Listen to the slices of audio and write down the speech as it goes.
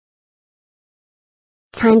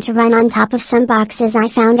time to run on top of some boxes I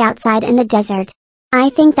found outside in the desert.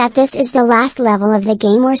 I think that this is the last level of the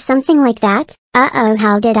game or something like that. Uh-oh,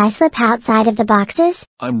 how did I slip outside of the boxes?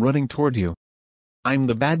 I'm running toward you. I'm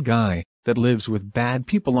the bad guy that lives with bad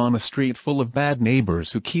people on a street full of bad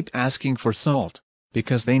neighbors who keep asking for salt,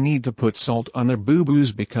 because they need to put salt on their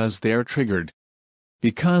boo-boos because they're triggered.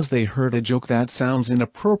 Because they heard a joke that sounds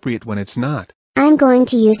inappropriate when it's not. I'm going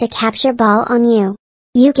to use a capture ball on you.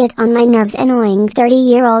 You get on my nerves, annoying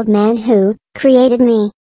 30-year-old man who created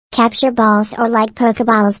me. Capture balls are like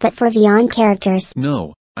Pokeballs but for Vyond characters.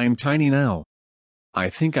 No, I'm tiny now. I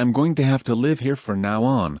think I'm going to have to live here from now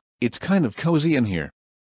on. It's kind of cozy in here.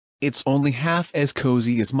 It's only half as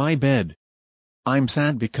cozy as my bed. I'm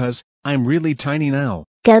sad because I'm really tiny now.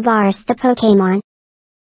 Go Boris the Pokemon.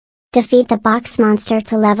 Defeat the box monster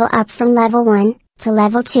to level up from level 1 to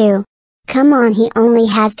level 2. Come on, he only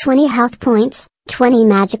has 20 health points, 20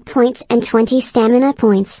 magic points and 20 stamina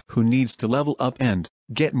points. Who needs to level up and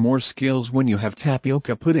get more skills when you have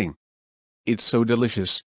tapioca pudding? It's so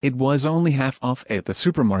delicious. It was only half off at the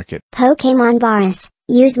supermarket. Pokemon Boris,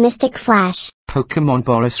 use Mystic Flash. Pokemon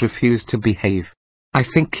Boris refused to behave. I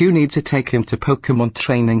think you need to take him to Pokemon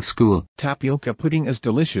training school. Tapioca pudding is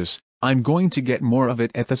delicious. I'm going to get more of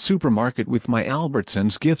it at the supermarket with my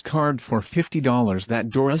Albertsons gift card for $50 that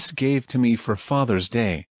Doris gave to me for Father's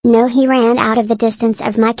Day. No, he ran out of the distance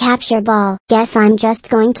of my capture ball. Guess I'm just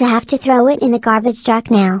going to have to throw it in the garbage truck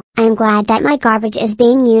now. I'm glad that my garbage is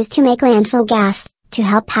being used to make landfill gas, to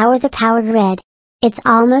help power the power grid. It's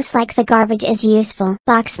almost like the garbage is useful.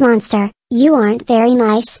 Box monster, you aren't very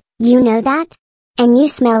nice, you know that? And you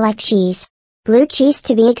smell like cheese. Blue cheese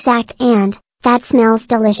to be exact, and that smells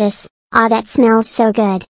delicious. Ah, that smells so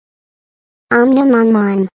good. Nom nom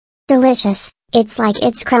nom. Delicious, it's like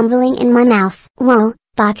it's crumbling in my mouth. Whoa,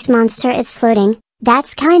 box monster is floating,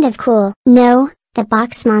 that's kind of cool. No, the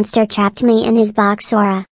box monster trapped me in his box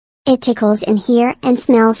aura. It tickles in here and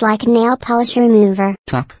smells like nail polish remover.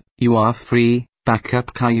 Tap, you are free, back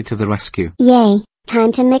up Caillou to the rescue. Yay,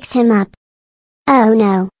 time to mix him up. Oh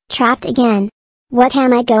no, trapped again. What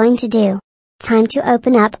am I going to do? Time to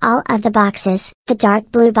open up all of the boxes. The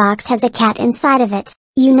dark blue box has a cat inside of it.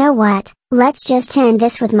 You know what, let's just end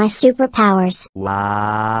this with my superpowers.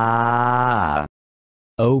 Wow.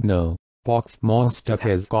 Oh no, box monster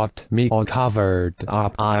has got me all covered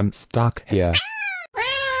up. I'm stuck here.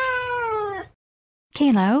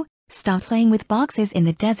 Caillou, stop playing with boxes in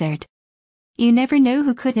the desert. You never know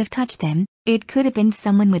who could have touched them. It could have been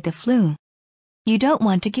someone with the flu. You don't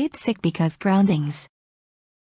want to get sick because groundings.